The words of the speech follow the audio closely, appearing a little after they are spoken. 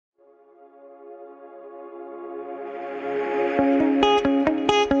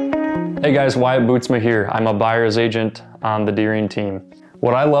Hey guys, Wyatt Boetsma here. I'm a buyer's agent on the Deering team.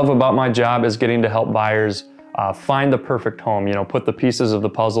 What I love about my job is getting to help buyers find the perfect home, put the pieces of the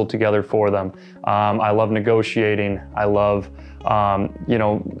puzzle together for them. I love negotiating. I love,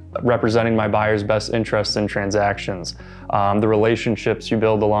 representing my buyers' best interests in transactions. The relationships you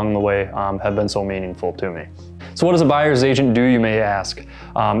build along the way have been so meaningful to me. So what does a buyer's agent do, you may ask?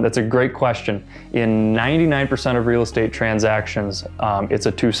 That's a great question. In 99% of real estate transactions, it's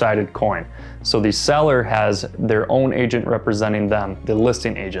a two-sided coin. So the seller has their own agent representing them, the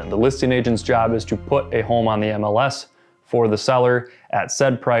listing agent. The listing agent's job is to put a home on the MLS for the seller at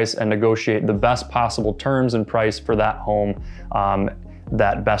said price and negotiate the best possible terms and price for that home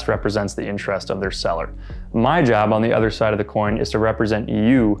that best represents the interest of their seller. My job on the other side of the coin is to represent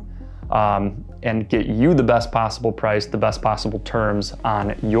you and get you the best possible price, the best possible terms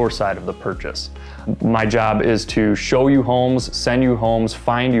on your side of the purchase. My job is to show you homes, send you homes,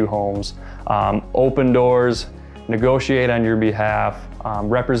 find you homes, open doors, negotiate on your behalf,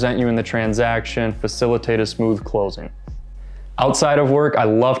 represent you in the transaction, facilitate a smooth closing. Outside of work, I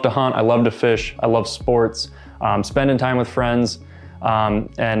love to hunt, I love to fish, I love sports, spending time with friends.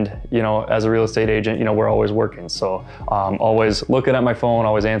 As a real estate agent, we're always working. So always looking at my phone,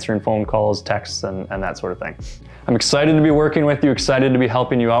 always answering phone calls, texts, and that sort of thing. I'm excited to be working with you, excited to be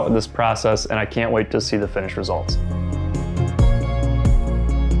helping you out with this process, and I can't wait to see the finished results.